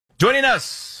Joining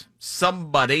us,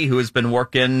 somebody who has been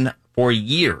working for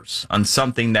years on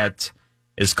something that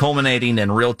is culminating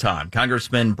in real time.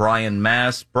 Congressman Brian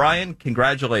Mast. Brian,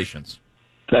 congratulations.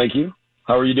 Thank you.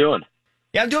 How are you doing?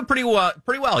 Yeah, I'm doing pretty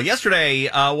well. Yesterday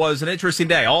was an interesting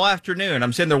day. All afternoon,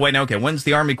 I'm sitting there waiting, okay, when's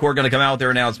the Army Corps going to come out with their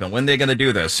announcement? When are they going to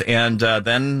do this? And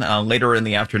then later in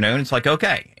the afternoon, it's like,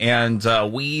 okay. And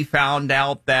we found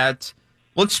out that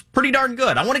looks pretty darn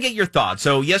good. I want to get your thoughts.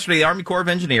 So yesterday, the Army Corps of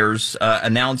Engineers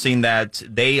announcing that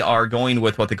they are going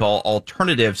with what they call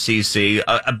alternative CC,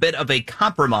 a bit of a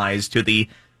compromise to the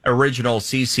original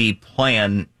CC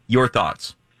plan. Your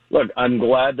thoughts? Look, I'm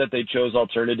glad that they chose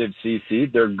alternative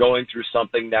CC. They're going through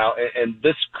something now, and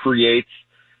this creates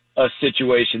a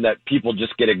situation that people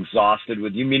just get exhausted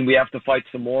with. You mean we have to fight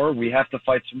some more? We have to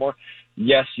fight some more?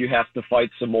 Yes, you have to fight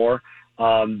some more.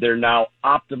 They're now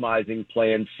optimizing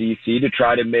Plan CC to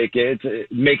try to make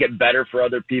it better for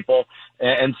other people.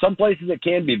 And some places it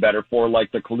can be better for,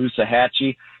 like the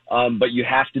Caloosahatchee. But you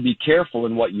have to be careful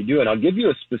in what you do. And I'll give you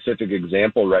a specific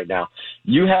example right now.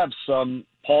 You have some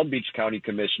Palm Beach County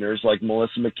commissioners like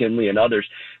Melissa McKinley and others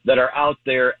that are out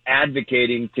there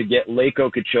advocating to get Lake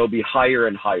Okeechobee higher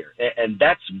and higher. And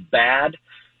that's bad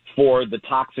for the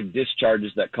toxic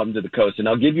discharges that come to the coast. And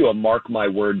I'll give you a mark my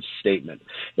words statement.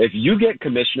 If you get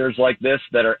commissioners like this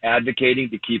that are advocating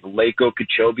to keep Lake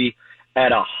Okeechobee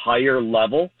at a higher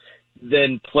level,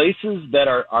 then places that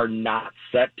are not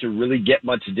set to really get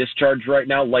much discharge right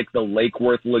now, like the Lake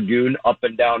Worth Lagoon up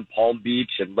and down Palm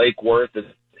Beach and Lake Worth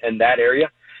and that area,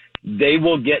 they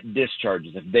will get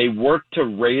discharges. If they work to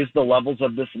raise the levels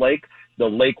of this lake, the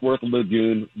Lake Worth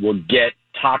Lagoon will get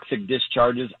toxic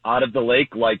discharges out of the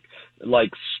lake like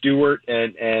Stewart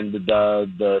and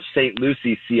the St.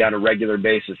 Lucie see on a regular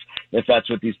basis, if that's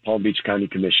what these Palm Beach County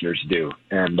commissioners do.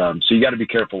 And so you got to be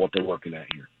careful what they're working at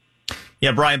here.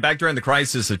 Yeah, Brian, back during the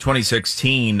crisis of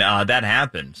 2016, that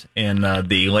happened in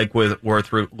the Lake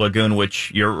Worth Lagoon,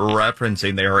 which you're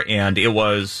referencing there, and it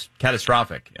was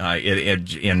catastrophic.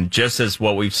 And just as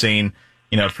what we've seen,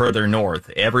 further north,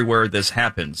 everywhere this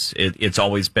happens, it's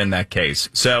always been that case.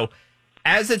 So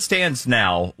as it stands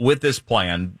now with this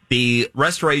plan, the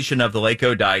restoration of the Lake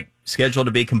O Dike scheduled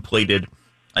to be completed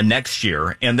next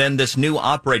year, and then this new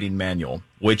operating manual,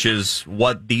 which is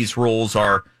what these rules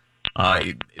are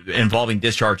involving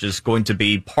discharge, is going to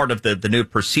be part of the new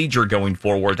procedure going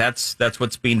forward. That's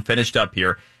what's being finished up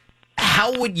here.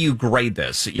 How would you grade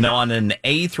this? On an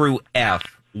A through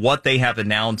F, what they have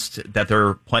announced that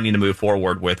they're planning to move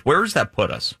forward with, where does that put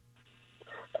us?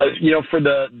 For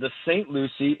the St.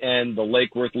 Lucie and the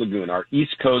Lake Worth Lagoon, our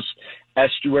East Coast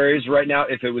estuaries right now,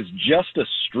 if it was just a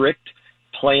strict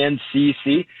Plan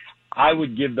CC, I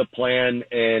would give the plan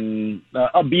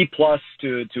a B plus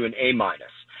to an A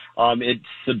minus. It's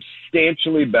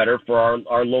substantially better for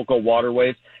our local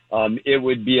waterways. It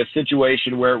would be a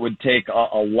situation where it would take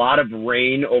a lot of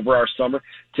rain over our summer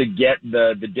to get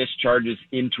the discharges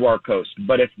into our coast.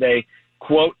 But if they,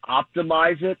 quote,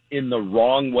 optimize it in the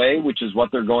wrong way, which is what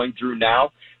they're going through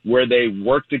now, where they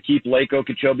work to keep Lake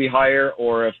Okeechobee higher,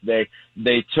 or if they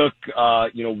took,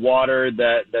 water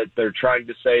that they're trying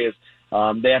to say is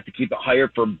they have to keep it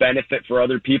higher for benefit for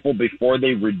other people before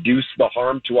they reduce the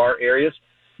harm to our areas,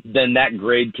 then that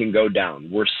grade can go down.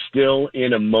 We're still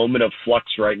in a moment of flux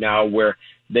right now where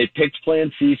they picked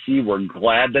Plan CC. We're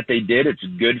glad that they did. It's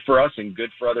good for us and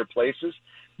good for other places.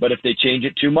 But if they change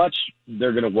it too much,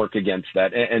 they're going to work against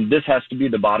that. And this has to be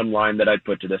the bottom line that I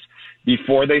put to this.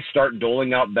 Before they start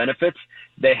doling out benefits,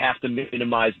 they have to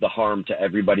minimize the harm to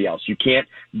everybody else. You can't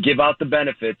give out the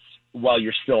benefits while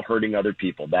you're still hurting other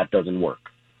people. That doesn't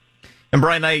work. And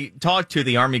Brian, I talked to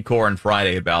the Army Corps on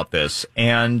Friday about this,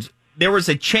 and there was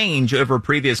a change over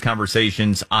previous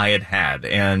conversations I had.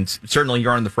 And certainly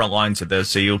you're on the front lines of this,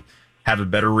 so you have a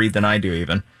better read than I do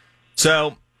even.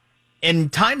 So in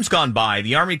times gone by,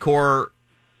 the Army Corps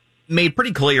made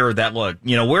pretty clear that, look,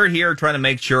 we're here trying to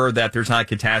make sure that there's not a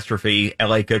catastrophe at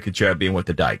Lake Okeechobee with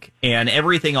the dike. And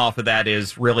everything off of that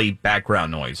is really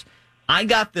background noise. I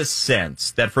got this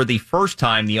sense that for the first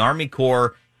time, the Army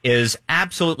Corps is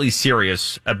absolutely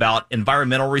serious about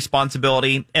environmental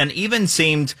responsibility, and even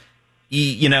seemed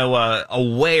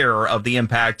aware of the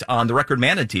impact on the record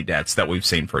manatee deaths that we've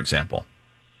seen, for example.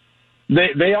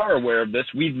 They are aware of this.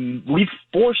 We've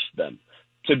forced them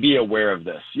to be aware of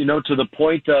this, to the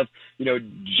point of,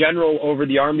 General over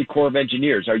the Army Corps of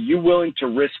Engineers, are you willing to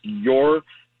risk your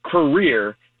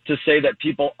career to say that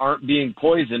people aren't being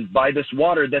poisoned by this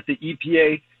water that the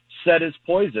EPA said is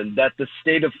poison, that the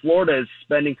state of Florida is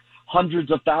spending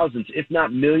hundreds of thousands, if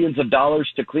not millions of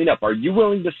dollars to clean up. Are you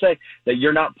willing to say that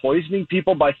you're not poisoning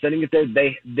people by sending it there?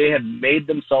 They have made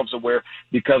themselves aware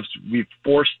because we've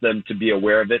forced them to be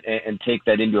aware of it and take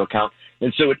that into account.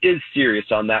 And so it is serious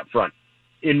on that front.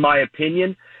 In my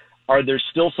opinion, are there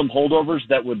still some holdovers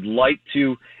that would like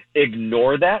to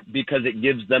ignore that because it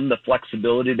gives them the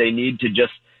flexibility they need to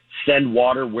just send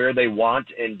water where they want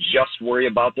and just worry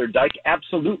about their dike?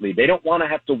 Absolutely. They don't want to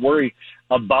have to worry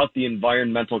about the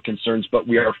environmental concerns, but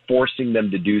we are forcing them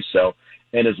to do so.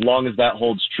 And as long as that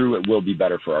holds true, it will be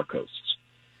better for our coasts.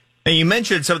 And you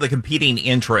mentioned some of the competing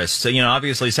interests. So,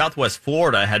 obviously Southwest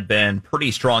Florida had been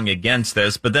pretty strong against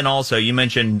this, but then also you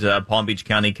mentioned Palm Beach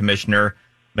County Commissioner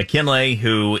McKinley,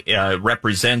 who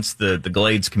represents the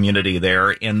Glades community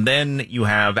there. And then you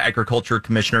have Agriculture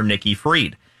Commissioner Nikki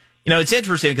Fried. It's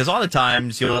interesting because a lot of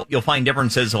times you'll find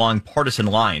differences along partisan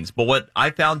lines. But what I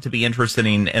found to be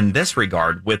interesting in this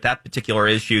regard with that particular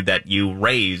issue that you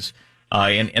raise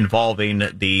involving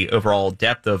the overall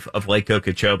depth of Lake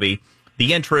Okeechobee,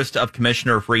 the interest of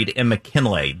Commissioner Fried and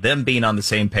McKinley, them being on the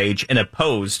same page and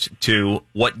opposed to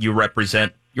what you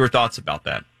represent. Your thoughts about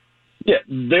that? Yeah,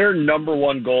 their number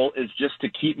one goal is just to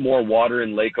keep more water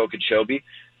in Lake Okeechobee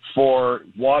for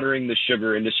watering the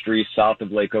sugar industry south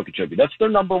of Lake Okeechobee. That's their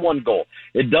number one goal.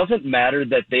 It doesn't matter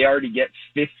that they already get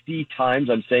 50 times,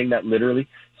 I'm saying that literally,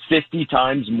 50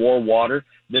 times more water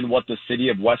than what the city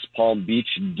of West Palm Beach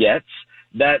gets.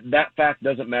 That fact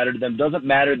doesn't matter to them. Doesn't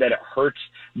matter that it hurts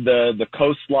the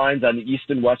coastlines on the east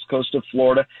and west coast of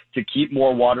Florida to keep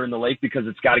more water in the lake because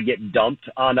it's got to get dumped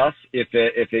on us if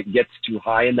it gets too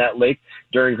high in that lake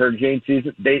during hurricane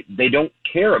season. They don't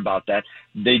care about that.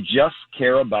 They just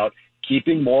care about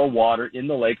keeping more water in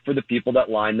the lake for the people that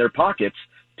line their pockets,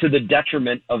 to the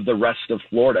detriment of the rest of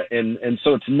Florida. And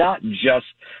so it's not just,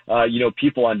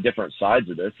 people on different sides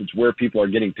of this. It's where people are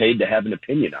getting paid to have an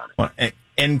opinion on it. Well,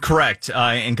 and correct.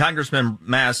 And Congressman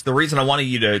Mast, the reason I wanted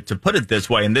you to put it this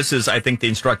way, and this is, I think, the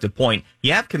instructive point,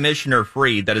 you have Commissioner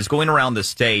Fried that is going around the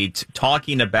state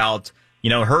talking about,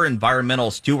 her environmental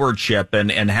stewardship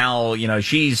and how,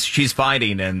 she's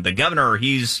fighting, and the governor,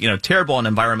 he's, terrible on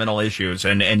environmental issues,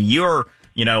 and you're,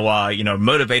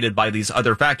 motivated by these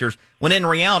other factors, when in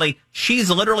reality,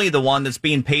 she's literally the one that's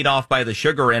being paid off by the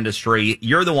sugar industry.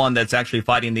 You're the one that's actually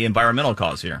fighting the environmental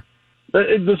cause here.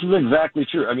 This is exactly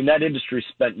true. I mean, that industry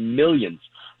spent millions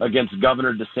against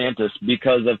Governor DeSantis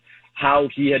because of how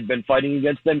he had been fighting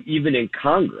against them, even in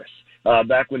Congress.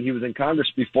 Back when he was in Congress,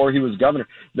 before he was governor,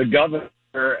 the governor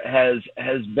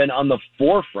has been on the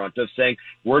forefront of saying,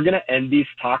 we're going to end these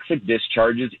toxic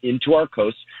discharges into our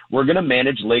coasts. We're going to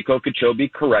manage Lake Okeechobee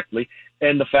correctly.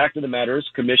 And the fact of the matter is,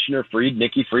 Commissioner Fried,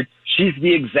 Nikki Fried, she's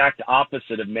the exact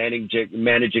opposite of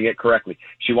managing it correctly.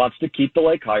 She wants to keep the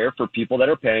lake higher for people that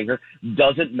are paying her.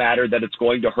 Doesn't matter that it's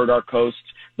going to hurt our coasts,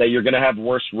 that you're going to have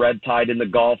worse red tide in the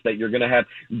Gulf, that you're going to have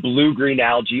blue-green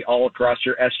algae all across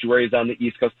your estuaries on the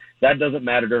East Coast. That doesn't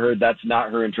matter to her. That's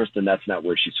not her interest, and that's not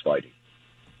where she's fighting.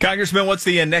 Congressman, what's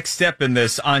the next step in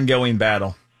this ongoing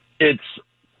battle? It's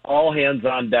all hands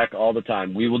on deck all the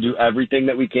time. We will do everything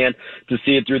that we can to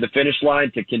see it through the finish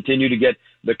line, to continue to get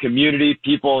the community,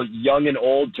 people young and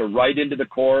old, to write into the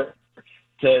core,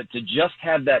 to just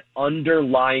have that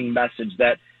underlying message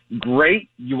that, great,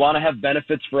 you want to have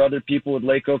benefits for other people with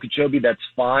Lake Okeechobee, that's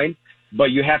fine, but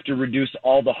you have to reduce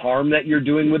all the harm that you're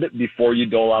doing with it before you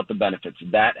dole out the benefits.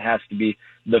 That has to be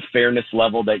the fairness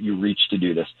level that you reach to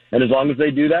do this. And as long as they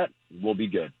do that, we'll be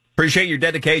good. Appreciate your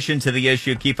dedication to the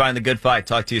issue. Keep fighting the good fight.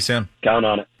 Talk to you soon. Count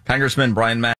on it. Congressman Brian Mast.